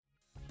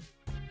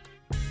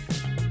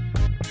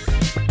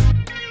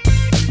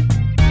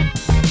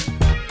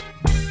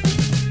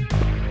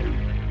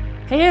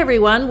Hey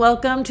everyone,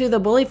 welcome to the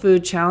Bully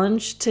Food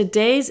Challenge.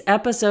 Today's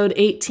episode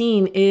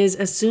 18 is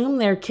Assume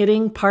They're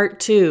Kidding Part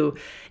 2.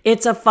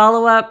 It's a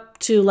follow-up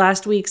to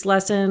last week's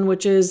lesson,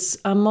 which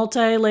is a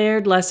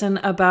multi-layered lesson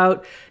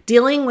about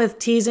dealing with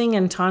teasing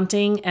and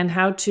taunting and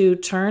how to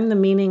turn the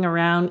meaning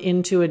around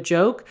into a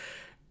joke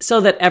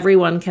so that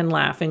everyone can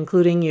laugh,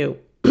 including you.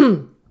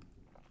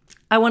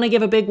 I want to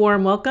give a big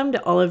warm welcome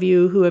to all of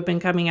you who have been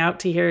coming out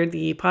to hear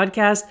the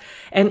podcast,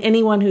 and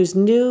anyone who's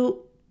new,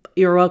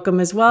 you're welcome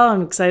as well.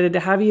 I'm excited to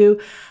have you.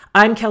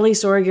 I'm Kelly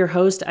Sorg, your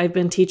host. I've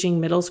been teaching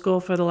middle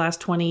school for the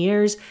last 20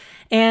 years.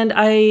 And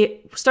I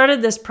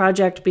started this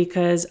project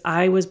because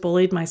I was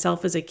bullied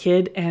myself as a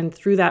kid. And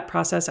through that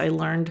process, I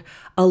learned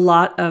a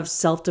lot of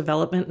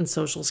self-development and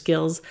social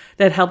skills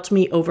that helped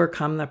me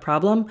overcome the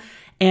problem.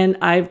 And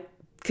I've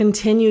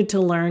continued to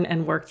learn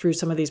and work through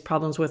some of these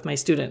problems with my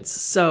students.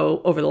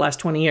 So over the last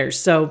 20 years.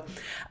 So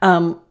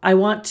I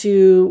want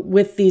to,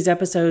 with these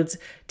episodes,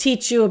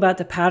 teach you about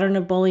the pattern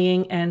of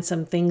bullying and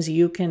some things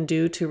you can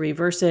do to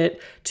reverse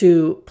it,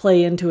 to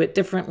play into it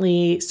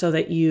differently so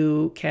that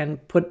you can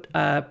put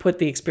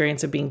the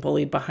experience of being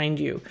bullied behind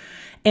you.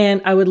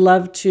 And I would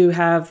love to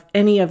have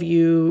any of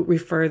you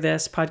refer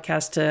this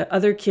podcast to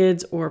other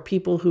kids or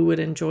people who would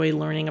enjoy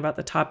learning about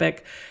the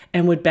topic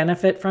and would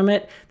benefit from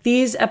it.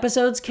 These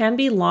episodes can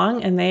be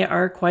long and they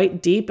are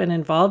quite deep and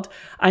involved.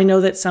 I know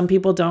that some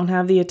people don't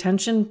have the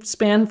attention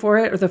span for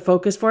it or the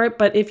focus for it,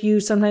 but if you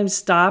sometimes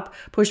stop,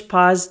 push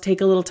pause, take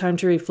a little time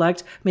to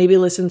reflect, maybe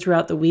listen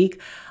throughout the week.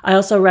 I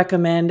also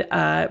recommend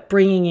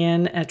bringing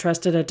in a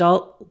trusted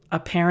adult, a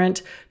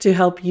parent, to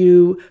help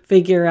you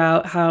figure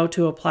out how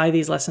to apply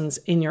these lessons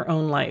in your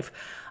own life.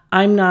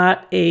 I'm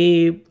not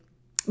a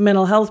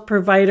mental health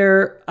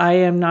provider. I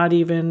am not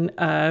even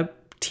a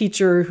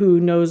teacher who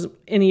knows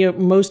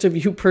most of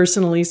you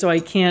personally, so I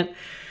can't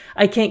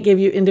give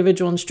you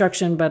individual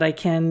instruction, but I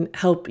can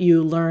help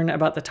you learn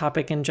about the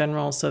topic in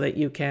general so that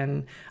you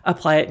can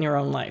apply it in your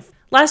own life.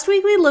 Last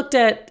week we looked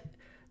at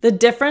the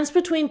difference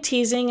between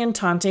teasing and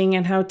taunting,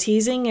 and how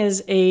teasing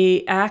is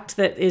an act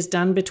that is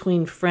done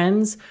between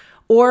friends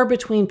or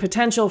between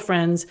potential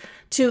friends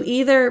to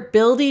either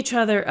build each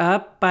other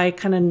up by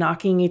kind of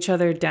knocking each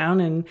other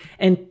down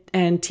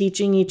and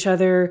teaching each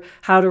other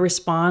how to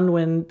respond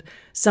when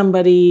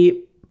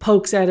somebody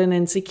pokes at an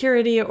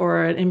insecurity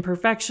or an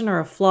imperfection or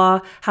a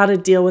flaw, how to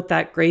deal with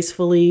that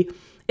gracefully.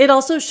 It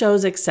also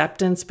shows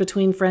acceptance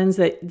between friends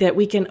that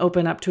we can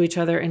open up to each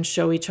other and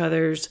show each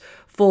other's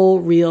full,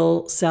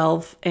 real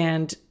self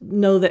and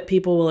know that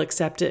people will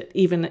accept it,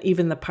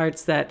 even the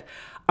parts that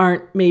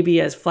aren't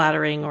maybe as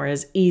flattering or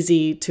as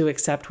easy to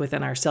accept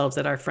within ourselves,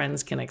 that our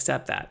friends can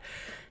accept that.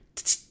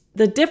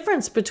 The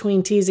difference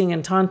between teasing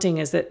and taunting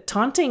is that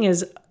taunting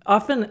is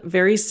often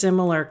very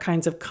similar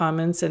kinds of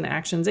comments and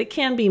actions. It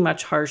can be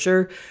much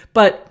harsher,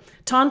 but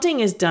taunting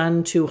is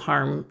done to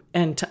harm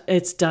and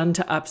it's done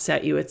to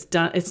upset you.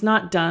 It's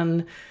not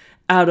done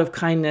out of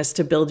kindness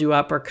to build you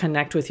up or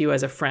connect with you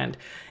as a friend.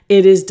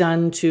 It is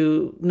done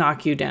to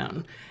knock you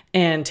down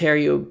and tear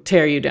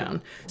you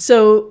down.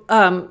 So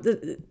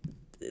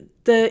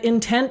the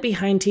intent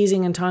behind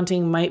teasing and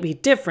taunting might be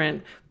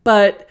different,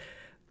 but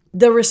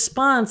the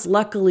response,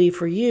 luckily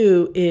for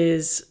you,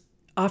 is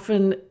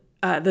often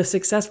the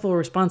successful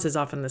response is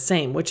often the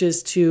same, which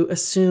is to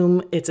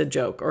assume it's a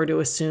joke or to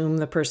assume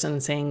the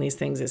person saying these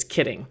things is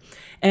kidding.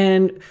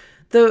 And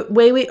the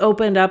way we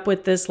opened up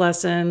with this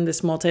lesson,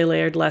 this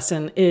multi-layered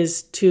lesson,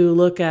 is to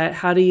look at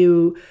how do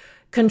you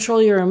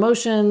control your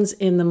emotions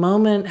in the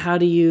moment? How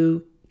do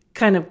you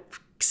kind of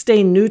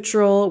stay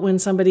neutral when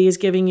somebody is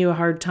giving you a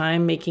hard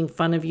time, making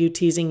fun of you,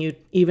 teasing you,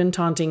 even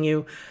taunting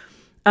you,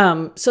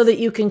 so that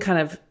you can kind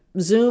of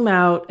zoom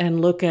out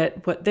and look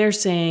at what they're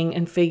saying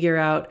and figure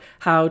out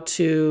how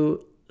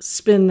to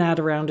spin that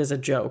around as a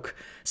joke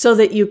so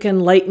that you can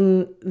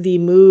lighten the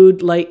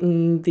mood,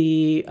 lighten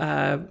the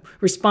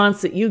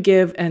response that you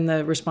give and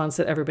the response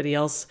that everybody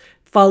else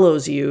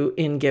follows you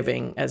in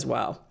giving as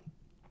well.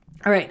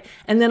 All right.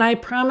 And then I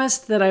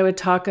promised that I would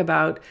talk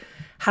about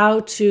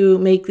how to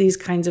make these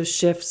kinds of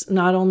shifts,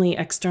 not only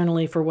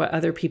externally for what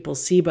other people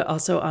see, but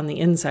also on the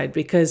inside.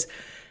 Because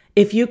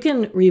if you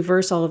can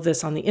reverse all of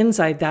this on the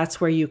inside, that's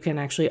where you can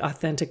actually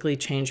authentically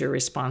change your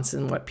response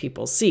in what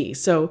people see.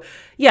 So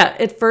yeah,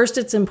 at first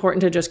it's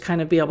important to just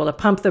kind of be able to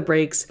pump the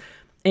brakes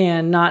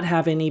and not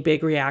have any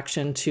big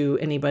reaction to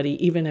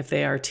anybody, even if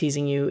they are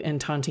teasing you and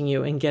taunting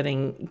you and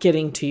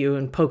getting to you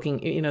and poking,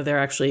 they're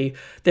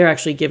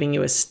actually giving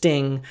you a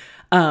sting.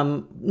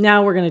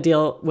 Now we're going to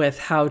deal with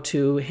how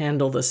to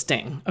handle the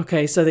sting,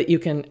 okay? So that you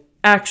can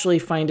actually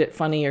find it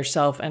funny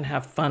yourself and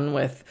have fun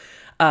with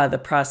the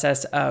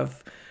process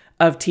of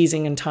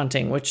teasing and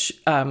taunting,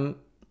 which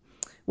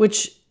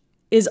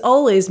is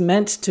always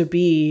meant to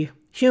be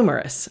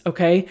humorous,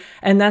 okay?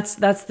 And that's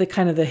the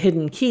kind of the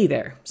hidden key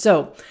there.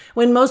 So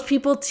when most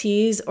people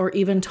tease or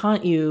even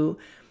taunt you,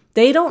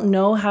 they don't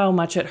know how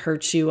much it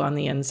hurts you on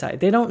the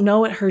inside. They don't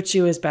know it hurts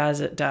you as bad as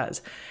it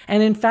does.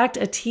 And in fact,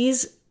 a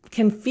tease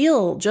can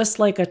feel just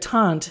like a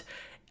taunt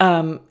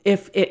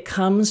if it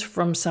comes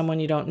from someone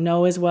you don't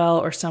know as well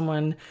or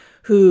someone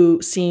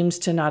who seems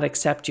to not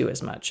accept you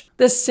as much.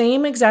 The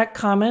same exact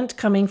comment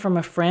coming from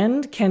a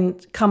friend can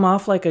come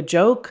off like a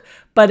joke,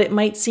 but it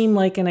might seem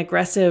like an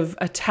aggressive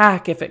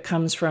attack if it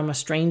comes from a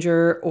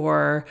stranger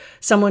or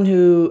someone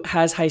who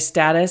has high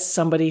status,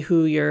 somebody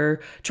who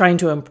you're trying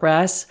to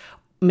impress,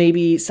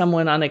 maybe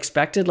someone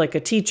unexpected like a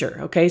teacher.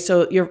 Okay,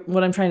 so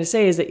what I'm trying to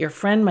say is that your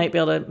friend might be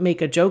able to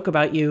make a joke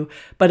about you,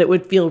 but it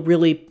would feel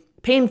really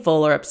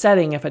painful or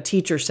upsetting if a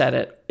teacher said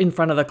it in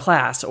front of the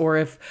class, or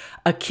if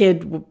a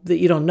kid that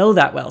you don't know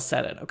that well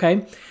said it.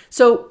 Okay,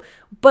 so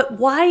but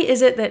why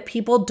is it that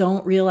people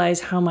don't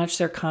realize how much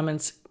their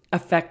comments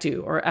affect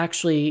you or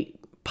actually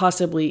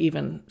possibly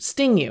even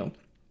sting you?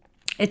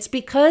 It's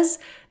because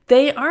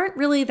they aren't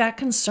really that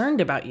concerned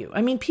about you.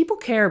 I mean, people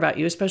care about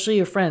you, especially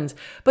your friends,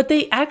 but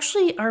they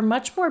actually are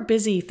much more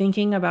busy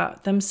thinking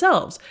about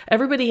themselves.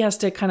 Everybody has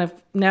to kind of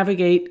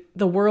navigate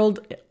the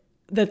world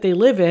that they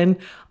live in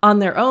on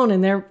their own,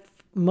 and they're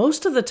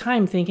most of the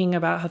time thinking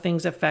about how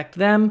things affect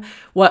them,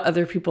 what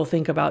other people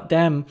think about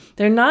them.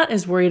 They're not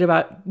as worried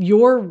about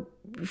your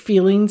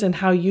feelings and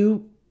how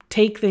you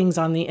take things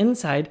on the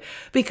inside,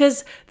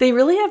 because they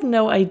really have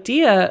no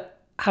idea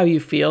how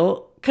you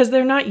feel, because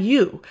they're not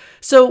you.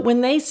 So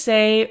when they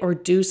say or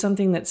do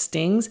something that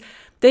stings,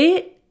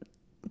 they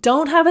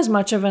don't have as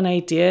much of an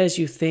idea as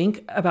you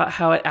think about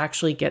how it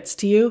actually gets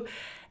to you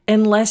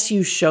unless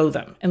you show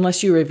them,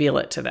 unless you reveal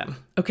it to them.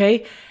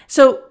 Okay?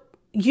 So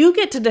you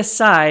get to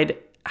decide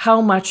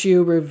how much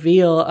you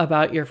reveal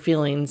about your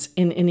feelings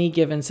in any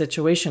given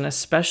situation,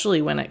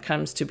 especially when it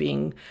comes to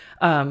being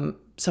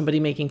somebody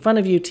making fun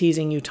of you,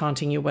 teasing you,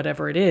 taunting you,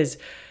 whatever it is.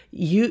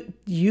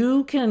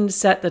 You can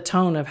set the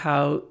tone of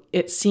how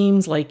it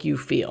seems like you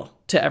feel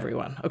to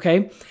everyone,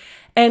 okay?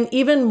 And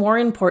even more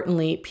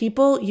importantly,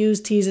 people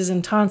use teases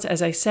and taunts.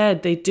 As I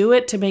said, they do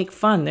it to make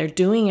fun. They're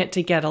doing it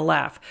to get a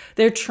laugh.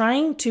 They're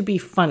trying to be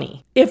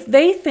funny. If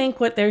they think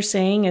what they're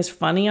saying is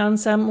funny on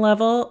some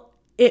level,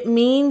 it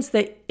means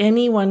that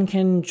anyone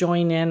can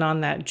join in on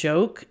that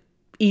joke,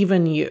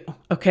 even you,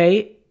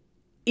 okay?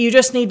 You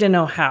just need to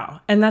know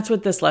how. And that's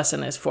what this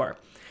lesson is for.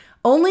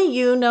 Only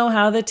you know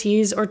how the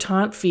tease or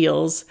taunt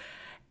feels,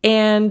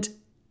 and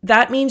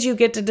that means you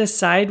get to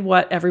decide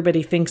what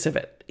everybody thinks of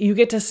it. You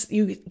get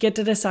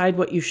to decide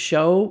what you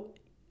show,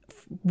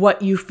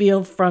 what you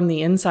feel from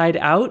the inside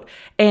out,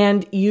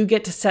 and you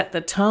get to set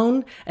the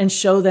tone and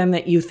show them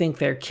that you think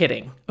they're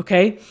kidding,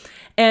 okay?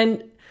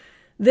 And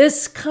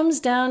this comes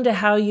down to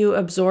how you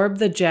absorb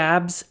the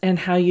jabs and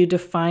how you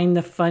define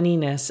the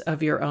funniness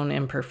of your own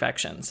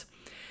imperfections.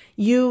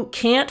 You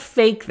can't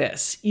fake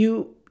this.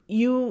 You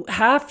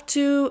have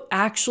to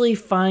actually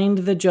find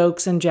the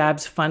jokes and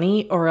jabs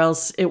funny, or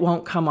else it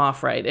won't come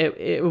off right.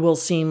 It will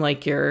seem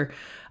like you're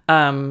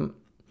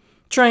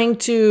trying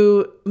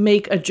to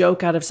make a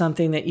joke out of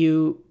something that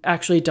you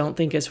actually don't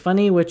think is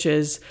funny, which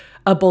is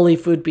a bully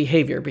food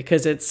behavior,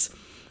 because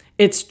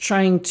it's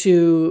trying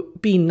to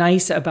be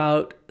nice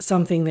about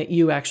something that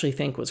you actually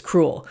think was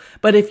cruel.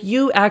 But if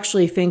you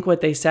actually think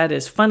what they said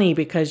is funny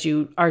because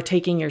you are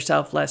taking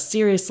yourself less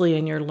seriously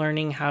and you're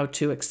learning how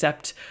to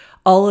accept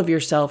all of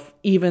yourself,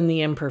 even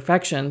the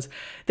imperfections,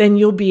 then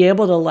you'll be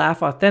able to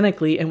laugh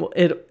authentically, and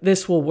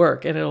this will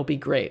work and it'll be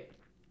great.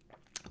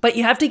 But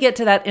you have to get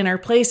to that inner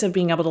place of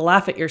being able to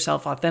laugh at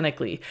yourself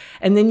authentically.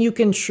 And then you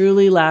can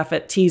truly laugh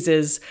at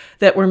teases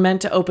that were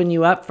meant to open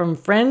you up from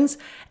friends,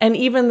 and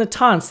even the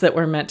taunts that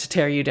were meant to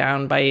tear you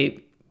down by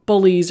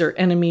bullies or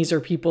enemies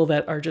or people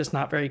that are just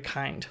not very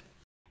kind.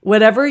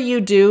 Whatever you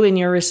do in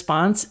your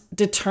response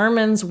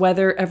determines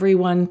whether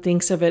everyone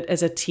thinks of it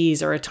as a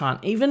tease or a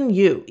taunt. Even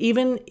you,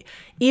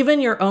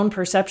 even your own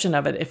perception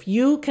of it. If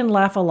you can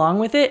laugh along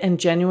with it and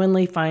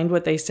genuinely find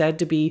what they said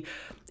to be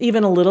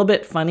even a little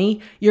bit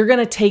funny, you're going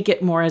to take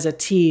it more as a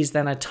tease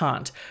than a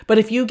taunt. But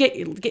if you get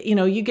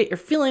your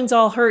feelings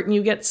all hurt and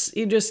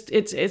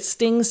it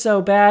stings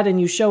so bad,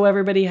 and you show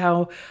everybody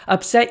how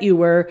upset you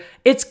were,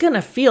 it's going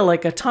to feel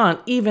like a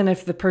taunt, even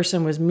if the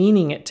person was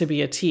meaning it to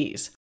be a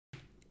tease.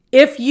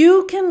 If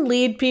you can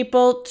lead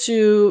people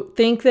to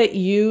think that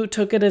you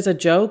took it as a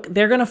joke,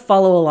 they're going to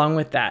follow along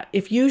with that.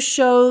 If you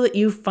show that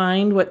you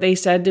find what they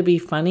said to be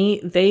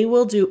funny, they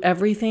will do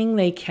everything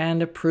they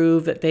can to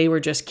prove that they were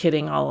just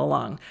kidding all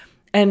along.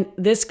 And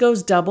this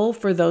goes double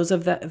for those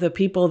of the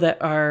people that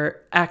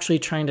are actually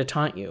trying to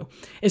taunt you.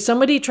 If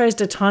somebody tries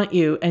to taunt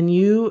you and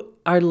you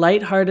are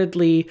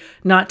lightheartedly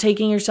not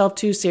taking yourself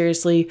too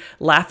seriously,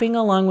 laughing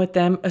along with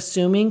them,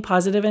 assuming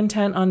positive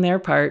intent on their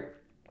part,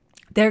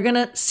 they're going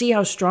to see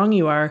how strong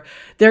you are.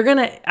 They're going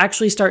to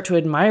actually start to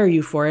admire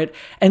you for it.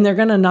 And they're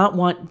going to not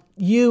want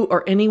you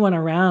or anyone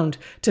around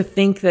to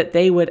think that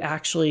they would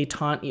actually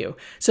taunt you.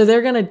 So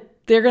they're going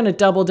to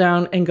double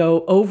down and go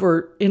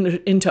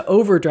into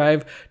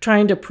overdrive,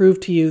 trying to prove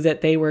to you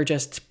that they were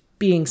just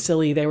being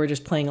silly. They were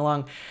just playing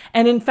along.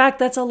 And in fact,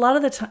 that's a lot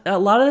of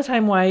the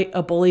time why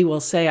a bully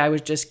will say, "I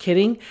was just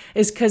kidding,"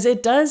 is because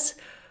it does.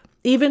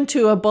 Even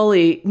to a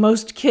bully,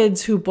 most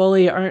kids who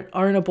bully aren't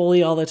a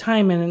bully all the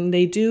time. And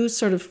they do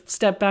sort of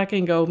step back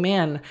and go,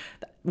 man,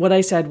 what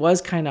I said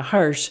was kind of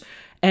harsh.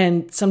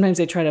 And sometimes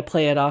they try to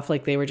play it off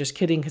like they were just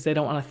kidding because they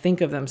don't want to think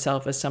of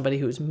themselves as somebody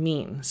who's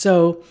mean.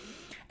 So,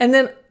 and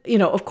then,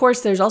 of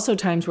course, there's also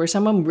times where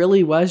someone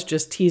really was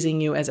just teasing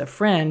you as a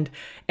friend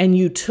and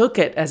you took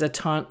it as a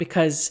taunt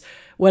because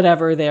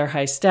whatever, their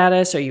high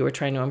status, or you were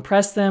trying to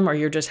impress them, or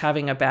you're just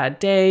having a bad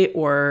day,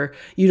 or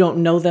you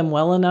don't know them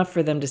well enough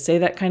for them to say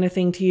that kind of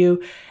thing to you.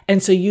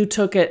 And so you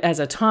took it as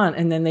a taunt,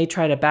 and then they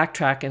try to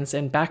backtrack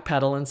and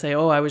backpedal and say,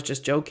 oh, I was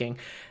just joking.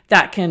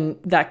 That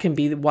can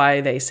be why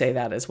they say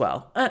that as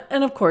well.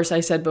 And of course, I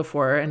said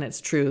before, and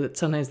it's true that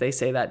sometimes they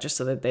say that just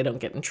so that they don't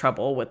get in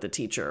trouble with the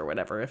teacher or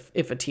whatever.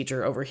 If a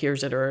teacher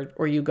overhears it,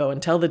 or you go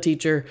and tell the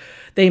teacher,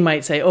 they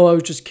might say, oh, I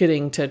was just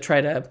kidding, to try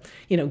to,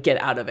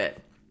 get out of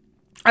it.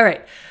 All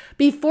right.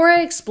 Before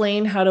I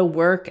explain how to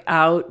work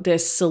out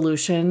this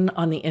solution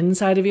on the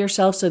inside of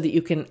yourself so that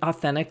you can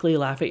authentically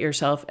laugh at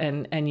yourself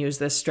and use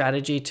this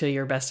strategy to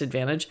your best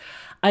advantage,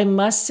 I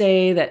must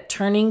say that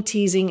turning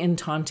teasing and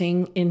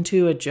taunting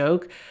into a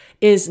joke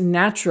is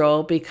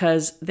natural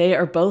because they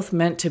are both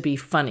meant to be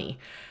funny.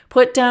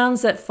 Put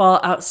downs that fall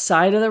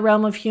outside of the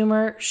realm of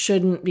humor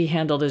shouldn't be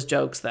handled as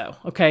jokes, though.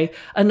 Okay.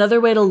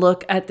 Another way to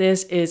look at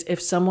this is if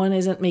someone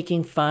isn't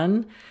making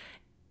fun,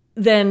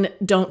 then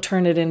don't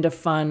turn it into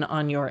fun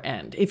on your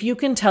end. If you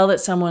can tell that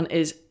someone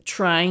is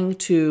trying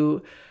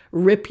to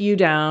rip you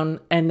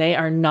down and they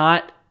are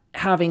not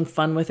having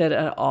fun with it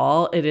at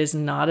all, it is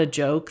not a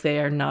joke. They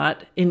are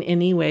not in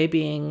any way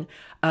being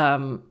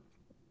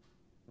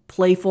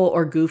playful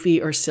or goofy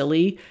or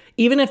silly.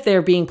 Even if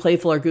they're being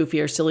playful or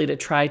goofy or silly to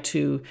try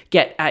to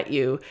get at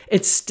you,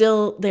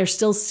 they're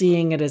still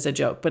seeing it as a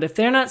joke. But if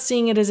they're not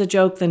seeing it as a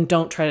joke, then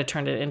don't try to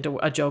turn it into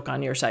a joke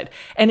on your side.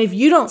 And if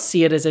you don't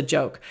see it as a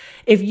joke,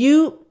 if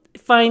you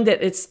find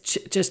that it's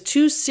just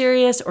too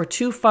serious or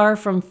too far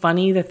from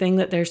funny, the thing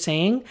that they're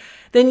saying,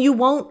 then you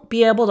won't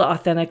be able to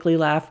authentically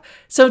laugh.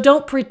 So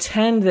don't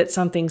pretend that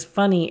something's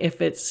funny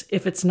if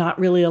it's not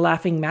really a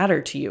laughing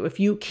matter to you. If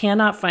you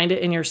cannot find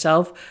it in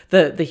yourself,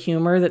 the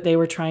humor that they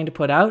were trying to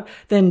put out,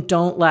 then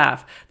don't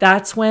laugh.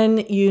 That's when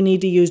you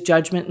need to use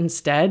judgment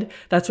instead.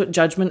 That's what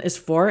judgment is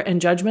for. And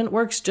judgment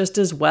works just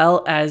as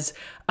well as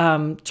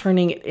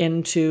turning it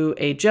into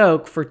a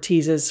joke for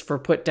teases, for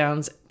put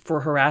downs,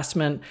 for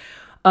harassment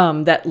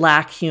that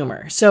lack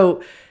humor.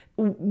 So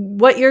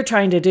what you're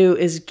trying to do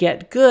is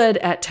get good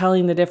at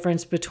telling the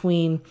difference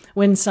between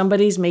when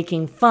somebody's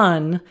making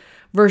fun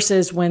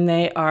versus when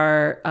they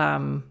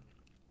are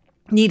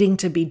needing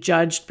to be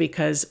judged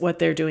because what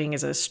they're doing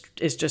is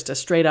just a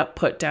straight up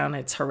put down.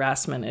 It's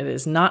harassment. It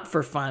is not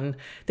for fun.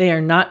 They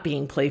are not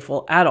being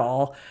playful at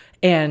all,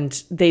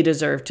 and they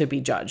deserve to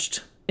be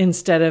judged,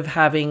 instead of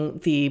having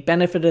the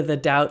benefit of the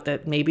doubt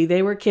that maybe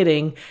they were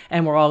kidding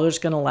and we're all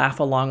just going to laugh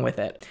along with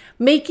it.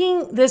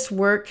 Making this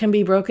work can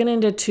be broken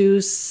into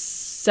two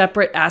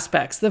separate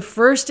aspects. The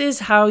first is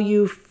how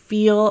you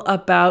feel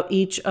about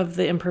each of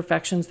the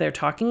imperfections they're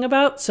talking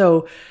about.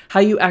 So how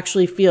you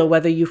actually feel,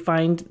 whether you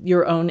find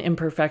your own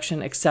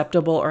imperfection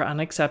acceptable or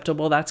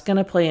unacceptable, that's going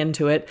to play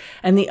into it.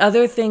 And the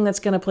other thing that's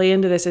going to play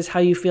into this is how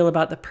you feel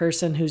about the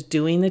person who's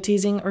doing the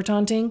teasing or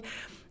taunting,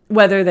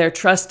 whether they're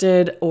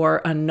trusted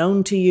or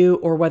unknown to you,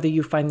 or whether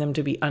you find them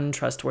to be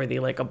untrustworthy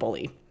like a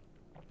bully.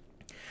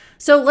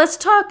 So let's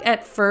talk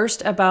at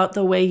first about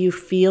the way you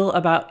feel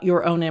about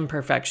your own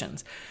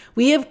imperfections.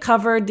 We have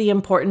covered the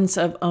importance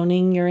of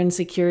owning your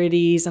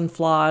insecurities and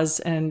flaws,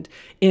 and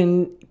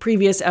in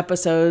previous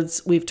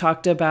episodes, we've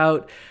talked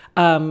about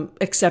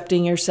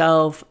accepting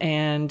yourself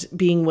and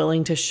being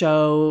willing to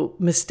show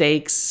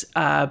mistakes,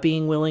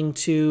 being willing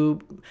to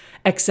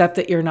accept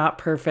that you're not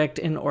perfect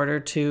in order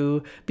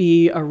to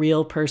be a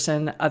real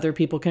person that other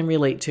people can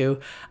relate to.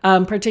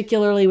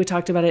 Particularly, we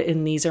talked about it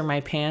in These Are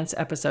My Pants,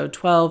 episode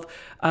 12,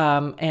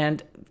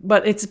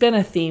 but it's been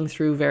a theme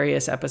through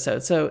various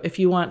episodes. So if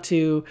you want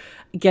to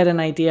get an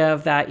idea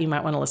of that, you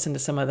might want to listen to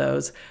some of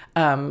those,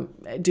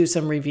 do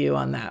some review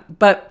on that.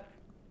 But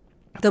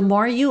the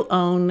more you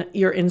own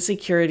your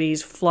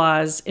insecurities,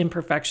 flaws,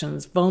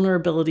 imperfections,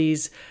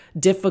 vulnerabilities,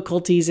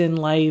 difficulties in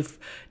life,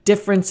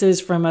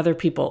 differences from other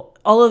people,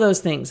 all of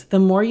those things, the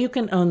more you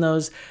can own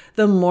those,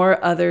 the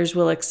more others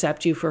will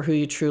accept you for who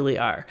you truly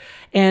are.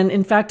 And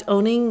in fact,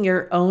 owning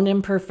your own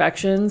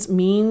imperfections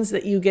means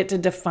that you get to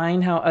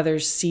define how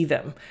others see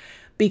them,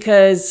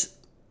 because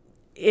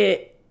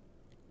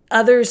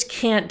others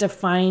can't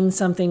define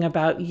something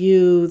about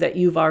you that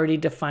you've already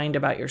defined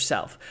about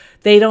yourself.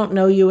 They don't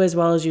know you as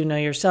well as you know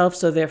yourself,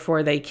 so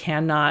therefore they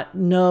cannot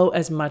know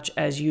as much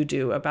as you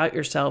do about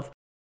yourself.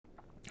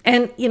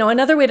 And,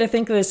 another way to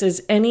think of this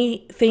is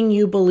anything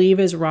you believe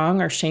is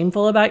wrong or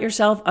shameful about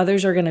yourself,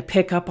 others are going to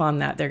pick up on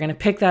that. They're going to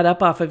pick that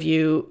up off of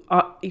you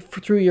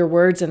through your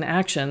words and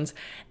actions.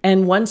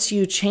 And once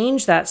you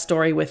change that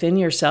story within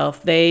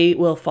yourself, they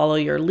will follow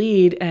your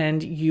lead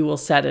and you will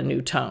set a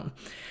new tone.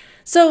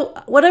 So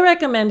what I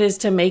recommend is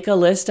to make a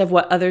list of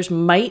what others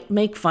might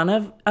make fun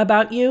of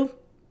about you.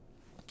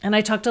 And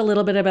I talked a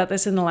little bit about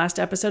this in the last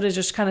episode, is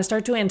just kind of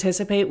start to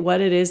anticipate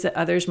what it is that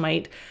others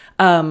might,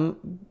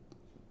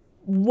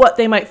 what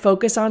they might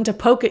focus on to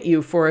poke at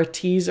you for a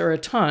tease or a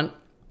taunt.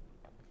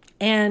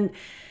 And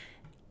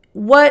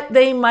what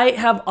they might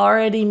have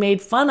already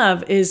made fun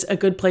of is a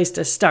good place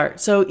to start.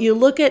 So you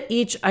look at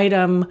each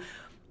item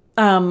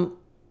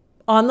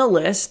on the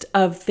list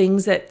of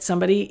things that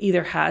somebody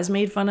either has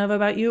made fun of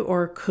about you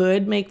or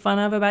could make fun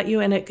of about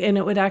you, and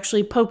it would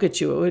actually poke at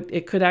you.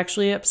 It could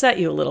actually upset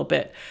you a little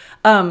bit.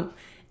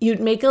 You'd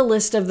make a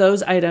list of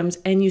those items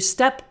and you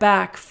step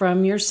back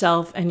from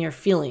yourself and your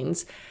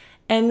feelings,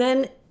 and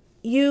then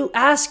you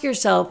ask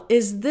yourself,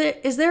 is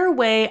there a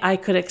way I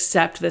could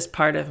accept this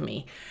part of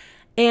me?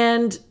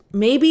 And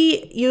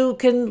maybe you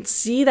can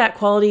see that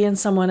quality in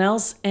someone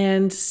else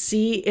and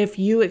see if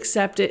you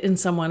accept it in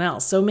someone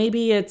else. So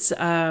maybe it's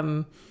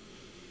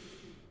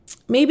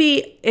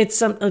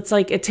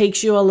like it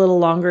takes you a little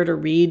longer to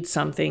read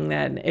something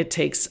than it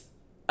takes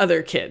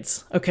other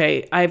kids.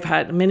 Okay, I've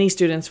had many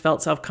students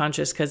felt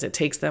self-conscious because it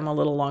takes them a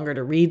little longer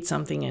to read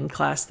something in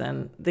class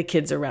than the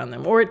kids around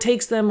them, or it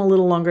takes them a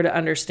little longer to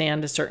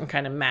understand a certain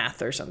kind of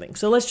math or something.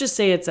 So let's just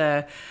say it's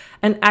an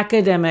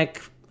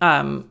academic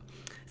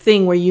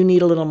thing where you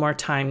need a little more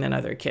time than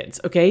other kids,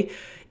 okay?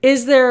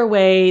 Is there a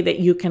way that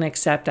you can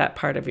accept that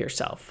part of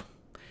yourself?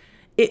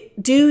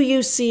 Do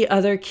you see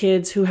other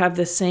kids who have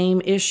the same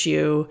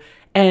issue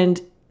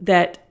and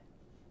that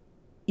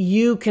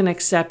you can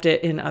accept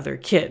it in other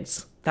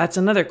kids? That's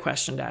another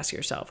question to ask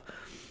yourself.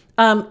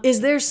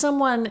 Is there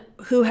someone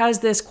who has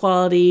this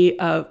quality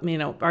of,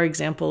 our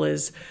example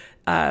is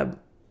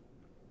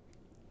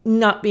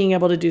not being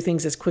able to do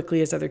things as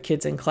quickly as other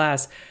kids in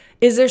class.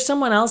 Is there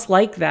someone else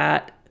like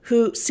that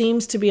who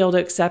seems to be able to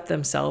accept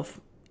themselves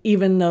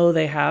even though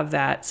they have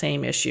that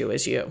same issue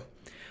as you?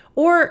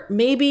 Or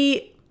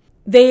maybe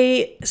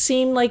they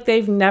seem like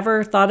they've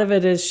never thought of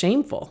it as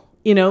shameful.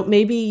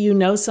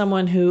 Maybe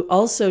someone who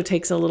also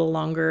takes a little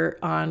longer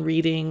on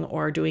reading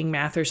or doing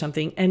math or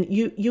something, and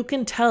you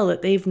can tell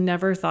that they've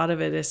never thought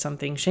of it as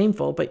something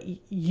shameful, but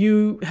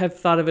you have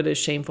thought of it as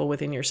shameful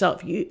within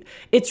yourself.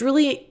 It's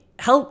really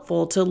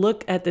helpful to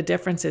look at the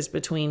differences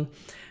between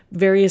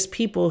various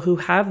people who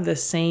have the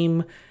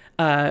same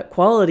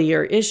quality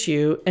or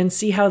issue and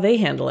see how they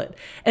handle it.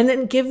 And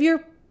then give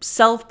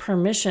yourself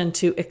permission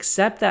to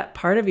accept that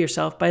part of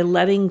yourself by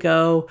letting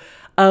go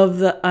of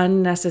the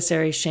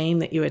unnecessary shame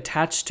that you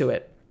attach to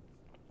it.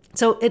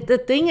 So the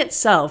thing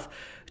itself,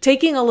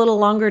 taking a little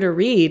longer to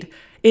read,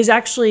 is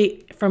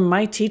actually, from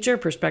my teacher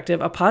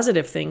perspective, a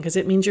positive thing because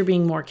it means you're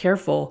being more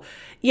careful.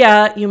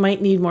 Yeah, you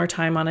might need more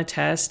time on a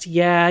test.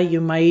 Yeah, you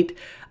might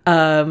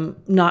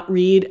not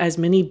read as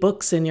many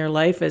books in your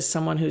life as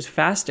someone who's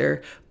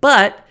faster,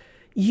 but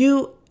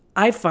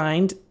I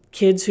find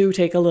kids who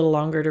take a little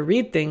longer to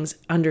read things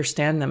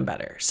understand them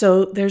better.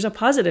 So there's a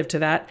positive to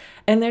that.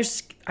 And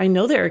I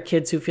know there are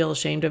kids who feel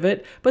ashamed of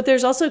it, but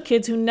there's also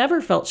kids who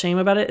never felt shame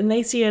about it and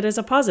they see it as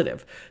a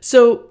positive.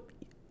 So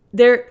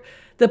the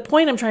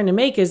point I'm trying to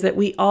make is that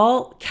we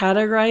all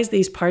categorize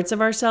these parts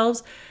of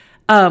ourselves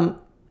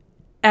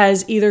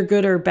as either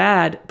good or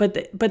bad,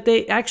 but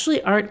they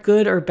actually aren't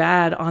good or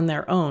bad on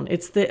their own.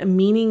 It's the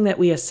meaning that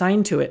we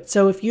assign to it.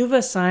 So if you've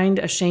assigned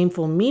a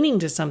shameful meaning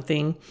to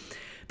something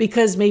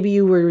because maybe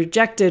you were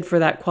rejected for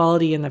that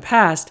quality in the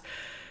past,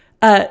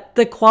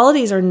 the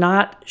qualities are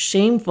not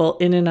shameful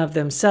in and of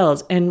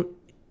themselves.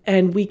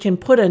 And we can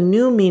put a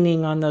new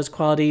meaning on those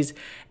qualities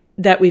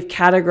that we've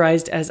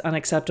categorized as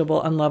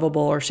unacceptable,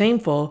 unlovable, or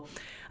shameful.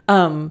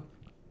 And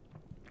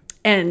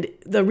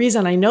the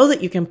reason I know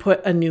that you can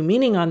put a new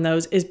meaning on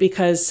those is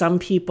because some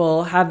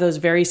people have those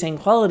very same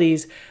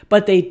qualities,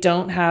 but they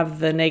don't have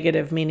the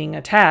negative meaning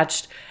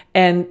attached.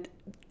 And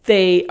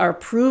they are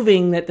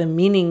proving that the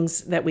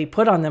meanings that we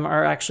put on them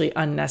are actually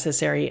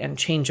unnecessary and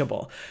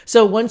changeable.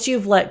 So once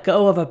you've let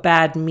go of a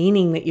bad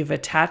meaning that you've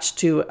attached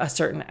to a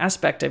certain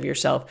aspect of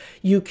yourself,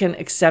 you can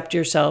accept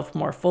yourself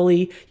more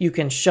fully. You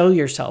can show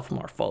yourself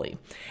more fully.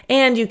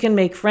 And you can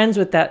make friends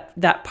with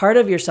that part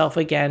of yourself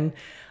again.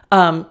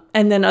 And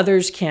then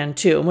others can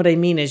too. And what I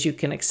mean is you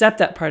can accept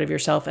that part of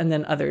yourself and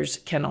then others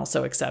can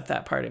also accept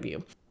that part of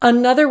you.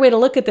 Another way to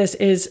look at this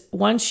is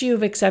once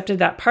you've accepted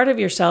that part of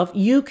yourself,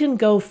 you can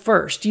go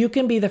first. You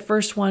can be the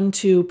first one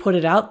to put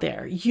it out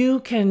there. You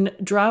can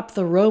drop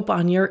the rope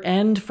on your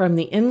end from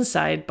the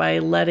inside by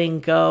letting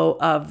go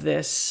of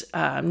this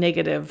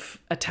negative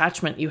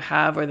attachment you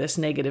have or this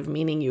negative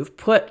meaning you've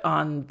put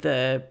on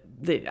the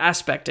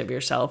aspect of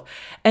yourself.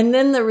 And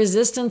then the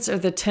resistance or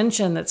the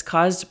tension that's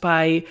caused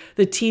by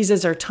the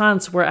teases or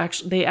taunts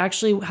they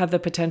actually have the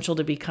potential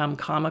to become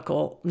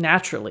comical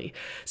naturally.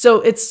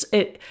 So it's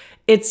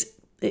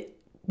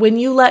when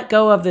you let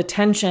go of the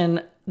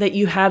tension that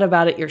you had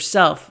about it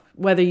yourself,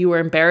 whether you were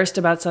embarrassed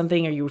about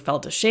something or you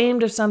felt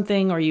ashamed of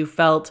something or you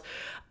felt,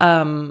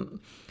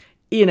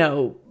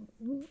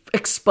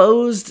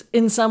 exposed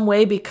in some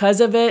way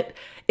because of it.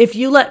 If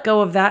you let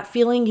go of that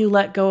feeling, you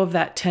let go of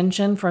that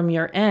tension from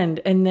your end,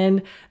 and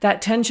then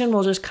that tension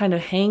will just kind of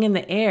hang in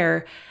the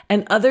air,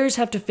 and others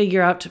have to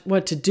figure out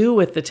what to do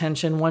with the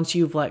tension once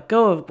you've let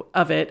go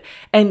of it.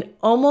 And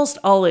almost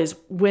always,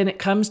 when it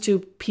comes to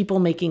people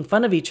making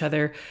fun of each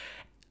other,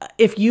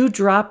 if you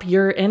drop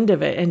your end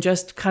of it and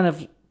just kind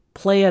of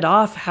play it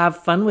off,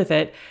 have fun with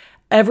it,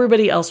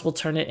 everybody else will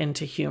turn it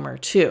into humor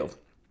too.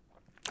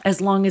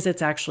 as long as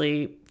it's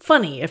actually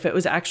funny. If it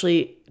was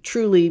actually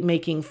truly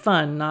making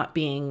fun, not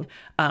being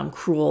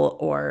cruel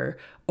or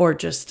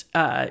just,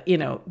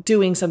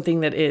 doing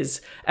something that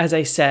is, as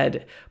I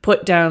said,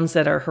 put downs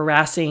that are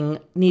harassing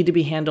need to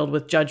be handled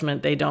with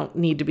judgment. They don't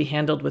need to be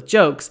handled with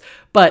jokes.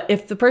 But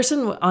if the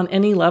person on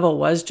any level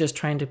was just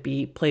trying to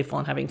be playful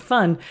and having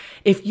fun,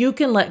 if you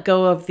can let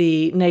go of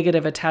the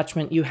negative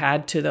attachment you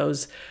had to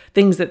those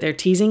things that they're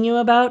teasing you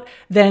about,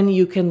 then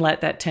you can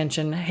let that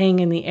tension hang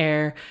in the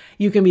air.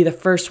 You can be the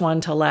first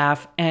one to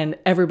laugh and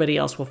everybody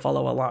else will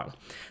follow along.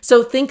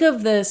 So think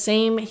of the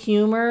same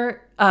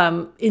humor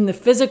in the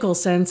physical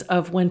sense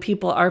of when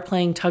people are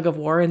playing tug of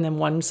war and then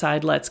one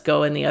side lets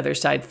go and the other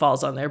side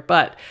falls on their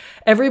butt.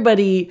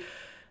 Everybody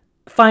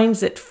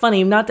finds it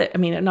funny. Not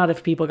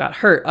if people got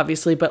hurt,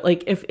 obviously, but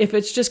like if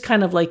it's just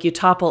kind of like you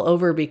topple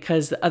over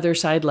because the other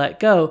side let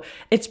go,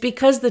 it's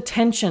because the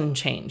tension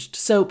changed.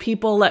 So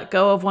people let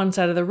go of one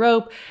side of the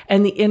rope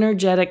and the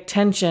energetic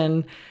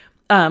tension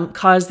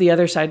caused the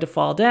other side to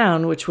fall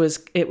down,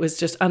 it was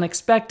just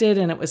unexpected.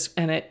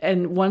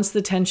 And once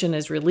the tension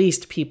is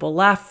released, people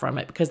laugh from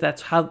it because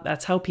that's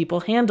how people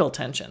handle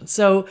tension.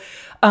 So,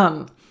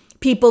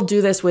 people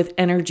do this with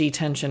energy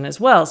tension as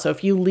well. So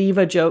if you leave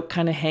a joke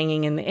kind of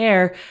hanging in the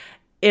air,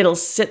 it'll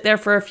sit there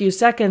for a few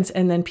seconds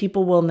and then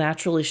people will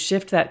naturally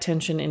shift that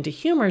tension into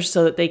humor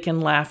so that they can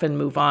laugh and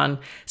move on,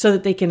 so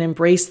that they can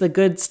embrace the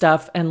good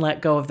stuff and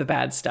let go of the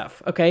bad stuff.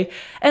 Okay.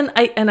 And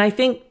I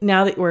think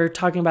now that we're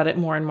talking about it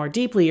more and more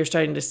deeply, you're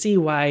starting to see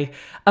why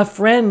a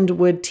friend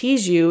would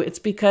tease you. It's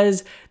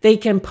because they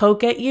can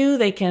poke at you.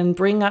 They can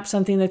bring up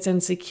something that's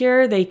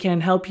insecure. They can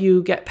help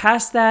you get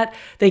past that.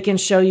 They can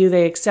show you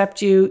they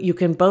accept you. You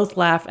can both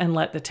laugh and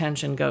let the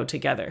tension go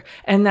together.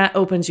 And that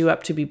opens you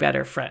up to be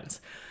better friends.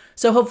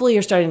 So hopefully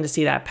you're starting to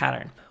see that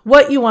pattern.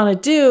 What you want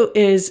to do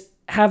is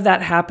have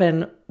that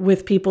happen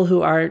with people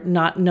who are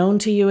not known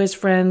to you as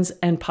friends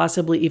and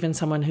possibly even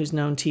someone who's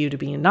known to you to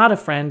be not a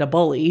friend, a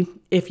bully.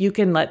 If you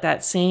can let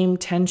that same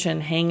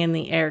tension hang in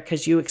the air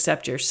because you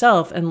accept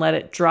yourself and let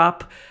it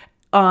drop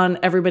on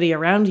everybody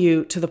around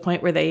you to the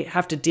point where they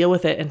have to deal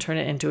with it and turn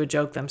it into a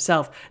joke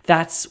themselves,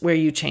 that's where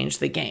you change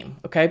the game,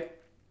 okay?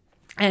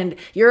 And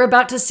you're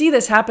about to see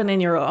this happen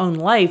in your own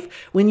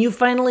life when you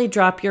finally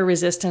drop your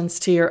resistance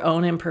to your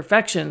own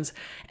imperfections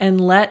and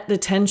let the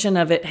tension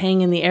of it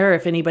hang in the air.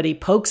 If anybody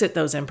pokes at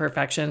those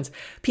imperfections,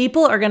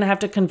 people are going to have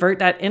to convert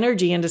that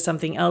energy into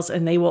something else,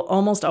 and they will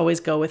almost always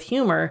go with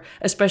humor,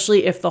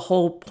 especially if the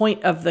whole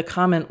point of the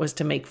comment was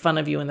to make fun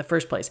of you in the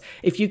first place.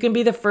 If you can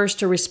be the first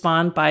to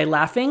respond by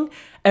laughing,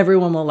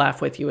 everyone will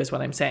laugh with you is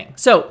what I'm saying.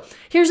 So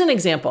here's an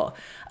example.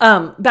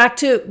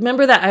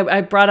 Remember that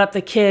I brought up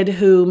the kid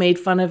who made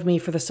fun of me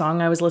for the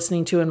song I was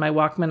listening to in my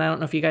Walkman. I don't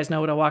know if you guys know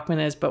what a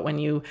Walkman is, but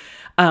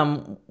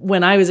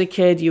when I was a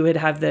kid, you would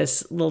have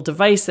this little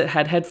device that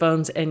had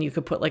headphones and you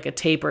could put like a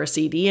tape or a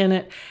CD in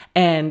it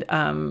and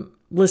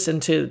listen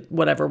to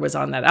whatever was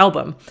on that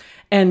album.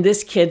 And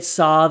this kid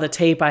saw the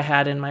tape I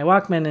had in my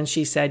Walkman and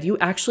she said, "You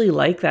actually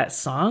like that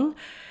song?"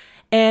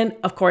 And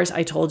of course,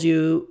 I told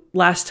you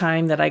last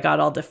time that I got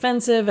all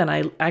defensive and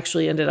I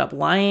actually ended up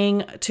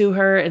lying to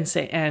her and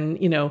saying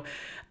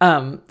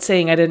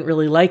I didn't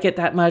really like it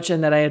that much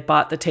and that I had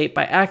bought the tape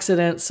by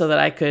accident so that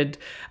I could,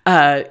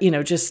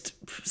 just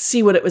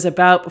see what it was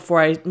about before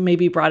I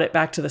maybe brought it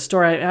back to the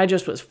store. I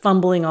just was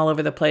fumbling all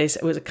over the place.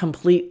 It was a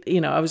complete,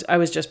 I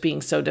was just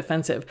being so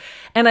defensive.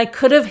 And I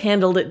could have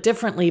handled it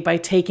differently by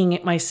taking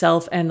it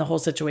myself and the whole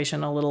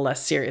situation a little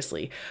less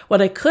seriously.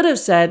 What I could have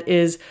said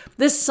is,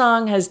 "This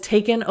song has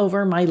taken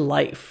over my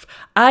life.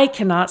 I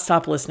cannot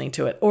stop listening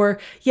to it." Or,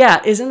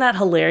 "Yeah, isn't that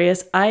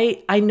hilarious?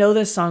 I know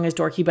this song is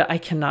dorky, but I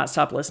cannot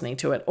stop listening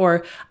to it."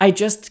 Or, "I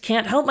just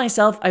can't help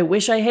myself. I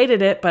wish I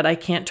hated it, but I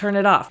can't turn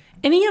it off."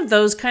 Any of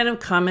those kind of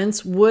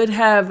comments would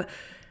have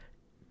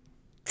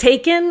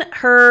taken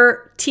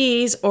her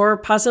tease or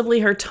possibly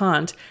her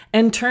taunt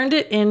and turned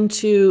it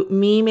into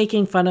me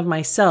making fun of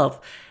myself.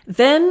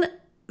 Then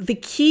the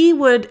key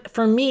would,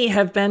 for me,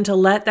 have been to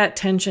let that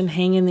tension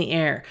hang in the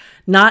air,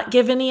 not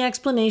give any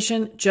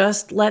explanation,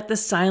 just let the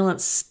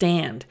silence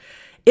stand.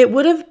 It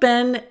would have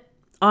been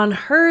on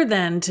her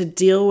then to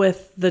deal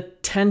with the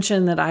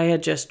tension that I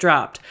had just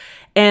dropped.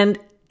 And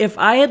if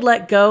I had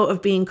let go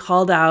of being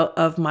called out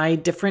of my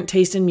different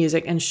taste in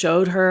music and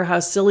showed her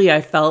how silly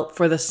I felt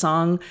for the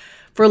song,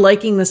 for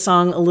liking the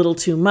song a little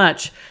too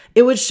much,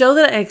 it would show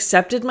that I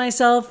accepted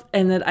myself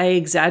and that I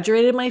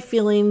exaggerated my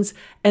feelings,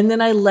 and then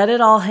I let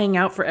it all hang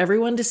out for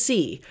everyone to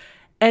see.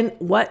 And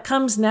what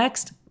comes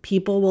next?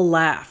 People will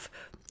laugh.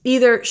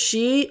 Either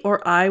she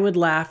or I would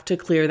laugh to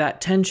clear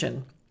that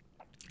tension.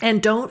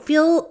 And don't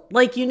feel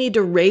like you need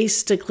to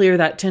race to clear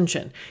that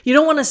tension. You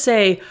don't want to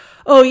say,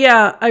 "Oh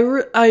yeah,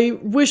 I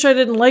wish I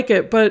didn't like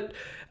it, but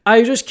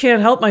I just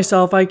can't help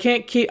myself. I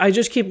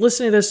just keep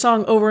listening to this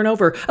song over and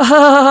over."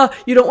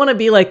 You don't want to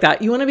be like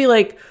that. You want to be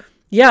like,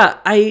 "Yeah,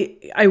 I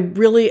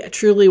really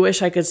truly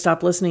wish I could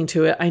stop listening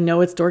to it. I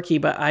know it's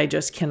dorky, but I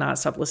just cannot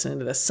stop listening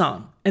to this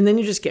song." And then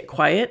you just get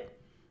quiet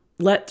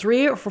let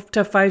 3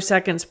 to 5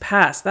 seconds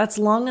pass. That's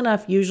long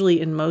enough,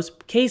 usually in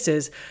most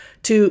cases,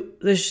 to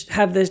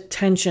have this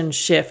tension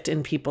shift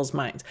in people's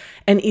minds.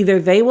 And either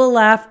they will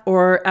laugh,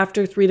 or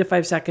after 3 to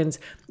 5 seconds,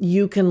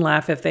 you can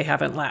laugh if they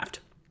haven't laughed.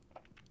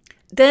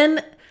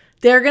 Then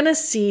they're going to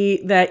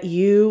see that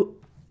you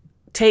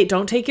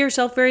don't take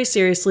yourself very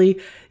seriously.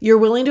 You're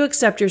willing to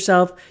accept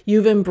yourself.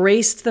 You've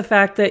embraced the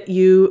fact that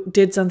you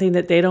did something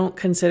that they don't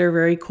consider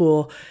very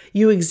cool.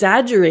 You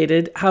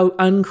exaggerated how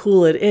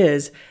uncool it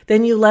is.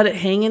 Then you let it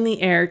hang in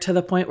the air to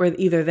the point where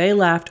either they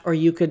laughed, or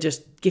you could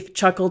just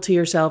chuckle to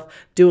yourself,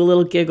 do a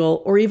little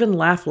giggle, or even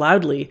laugh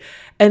loudly.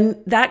 And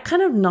that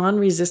kind of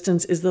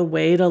non-resistance is the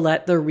way to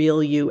let the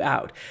real you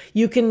out.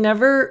 You can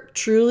never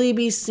truly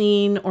be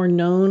seen or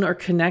known or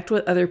connect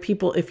with other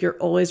people if you're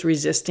always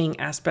resisting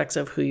aspects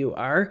of who you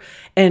are.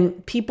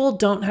 And people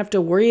don't have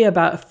to worry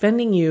about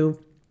offending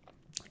you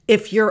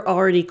if you're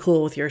already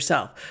cool with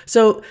yourself.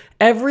 So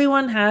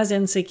everyone has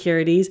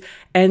insecurities,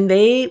 and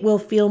they will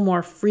feel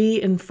more free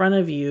in front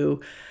of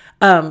you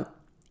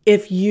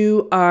if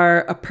you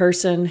are a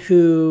person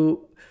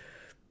who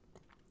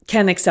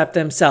can accept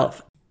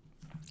themselves.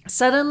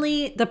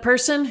 Suddenly, the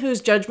person whose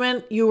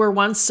judgment you were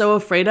once so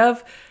afraid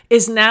of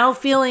is now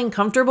feeling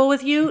comfortable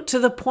with you to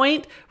the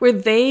point where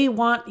they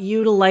want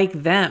you to like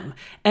them.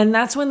 And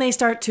that's when they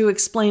start to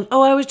explain,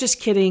 oh, I was just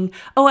kidding.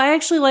 Oh, I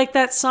actually like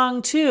that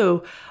song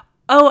too.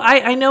 Oh,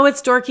 I know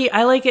it's dorky.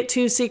 I like it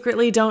too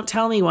secretly. Don't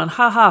tell anyone.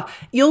 Haha.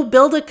 You'll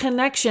build a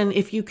connection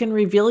if you can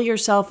reveal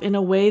yourself in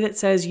a way that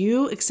says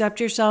you accept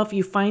yourself.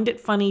 You find it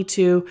funny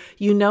too.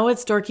 You know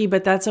it's dorky,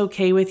 but that's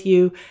okay with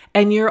you.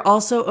 And you're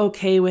also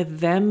okay with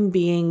them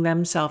being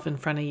themselves in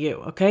front of you.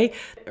 Okay.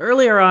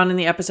 Earlier on in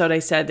the episode, I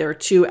said there are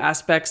 2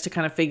 aspects to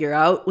kind of figure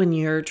out when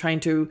you're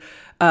trying to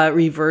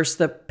reverse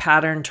the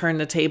pattern, turn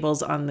the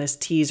tables on this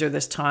tease or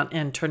this taunt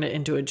and turn it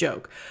into a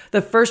joke.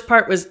 The first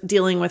part was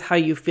dealing with how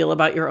you feel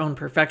about your own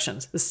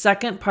perfections. The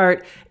second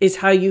part is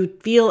how you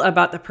feel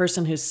about the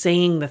person who's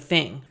saying the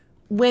thing.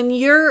 When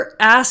you're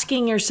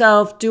asking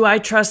yourself, do I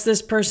trust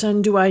this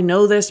person? Do I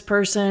know this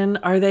person?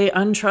 Are they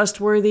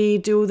untrustworthy?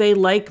 Do they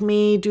like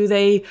me?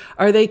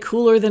 Are they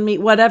cooler than me?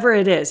 Whatever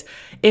it is.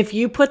 If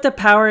you put the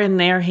power in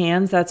their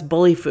hands, that's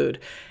bully food.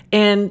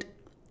 And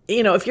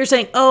if you're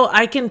saying, oh,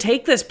 I can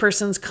take this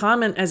person's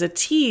comment as a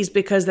tease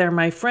because they're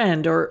my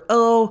friend, or,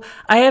 oh,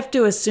 I have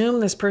to assume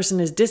this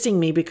person is dissing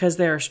me because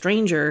they're a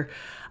stranger.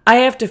 I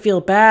have to feel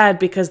bad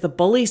because the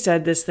bully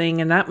said this thing,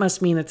 and that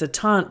must mean it's a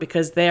taunt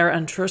because they are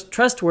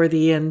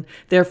untrustworthy and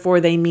therefore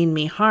they mean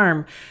me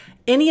harm.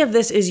 Any of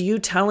this is you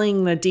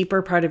telling the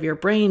deeper part of your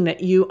brain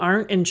that you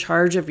aren't in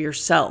charge of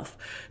yourself.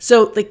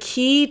 So the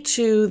key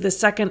to the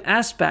second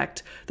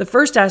aspect, the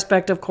first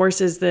aspect, of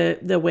course, is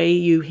the way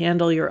you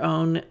handle your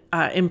own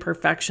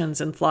imperfections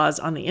and flaws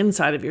on the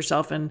inside of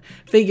yourself and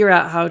figure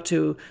out how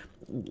to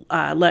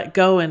let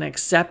go and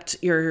accept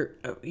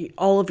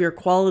all of your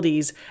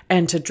qualities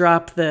and to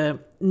drop the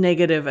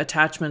negative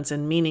attachments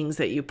and meanings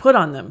that you put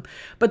on them.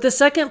 But the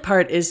second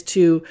part is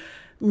to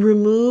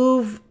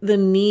remove the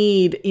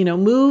need,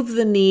 move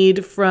the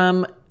need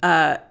from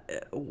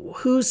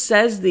who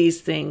says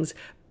these things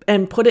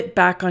and put it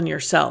back on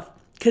yourself.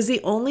 Because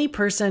the only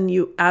person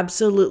you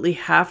absolutely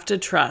have to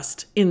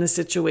trust in the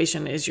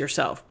situation is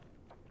yourself.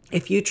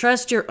 If you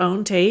trust your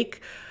own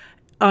take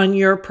on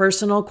your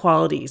personal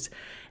qualities,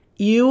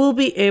 you will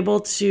be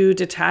able to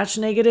detach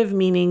negative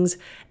meanings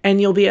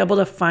and you'll be able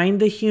to find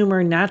the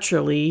humor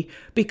naturally,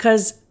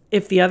 because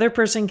if the other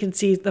person can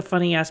see the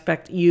funny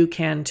aspect, you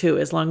can too,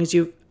 as long as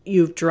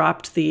you've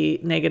dropped the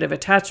negative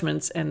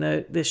attachments and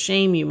the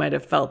shame you might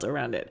have felt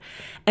around it.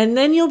 And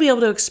then you'll be able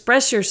to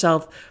express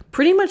yourself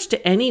pretty much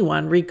to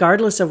anyone,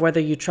 regardless of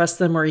whether you trust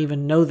them or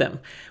even know them.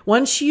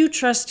 Once you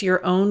trust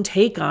your own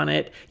take on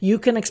it, you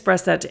can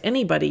express that to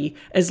anybody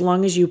as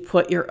long as you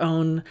put your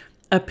own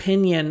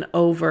opinion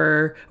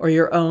over, or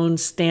your own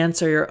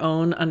stance or your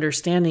own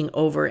understanding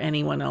over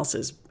anyone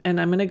else's.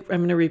 And I'm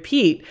gonna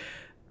repeat,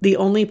 the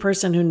only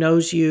person who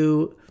knows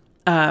you,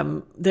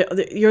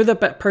 you're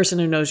the person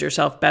who knows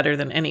yourself better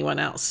than anyone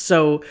else.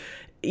 So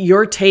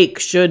your take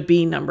should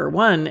be number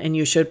one, and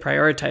you should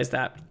prioritize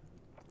that.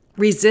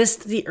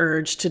 Resist the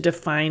urge to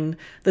define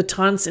the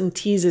taunts and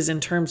teases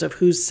in terms of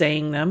who's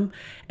saying them,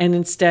 and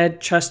instead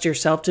trust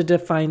yourself to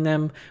define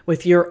them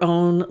with your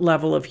own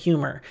level of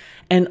humor.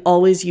 And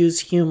always use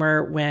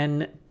humor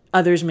when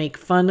others make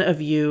fun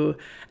of you,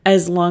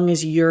 as long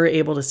as you're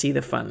able to see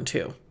the fun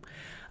too.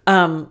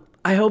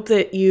 I hope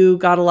that you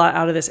got a lot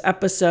out of this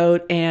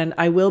episode, and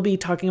I will be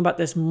talking about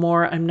this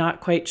more. I'm not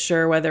quite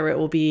sure whether it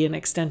will be an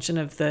extension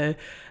of the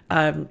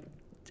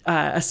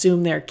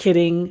assume they're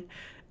kidding,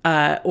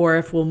 or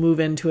if we'll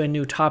move into a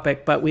new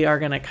topic, but we are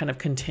going to kind of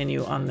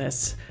continue on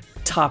this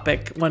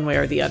topic one way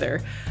or the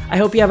other. I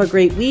hope you have a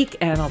great week,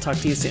 and I'll talk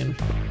to you soon.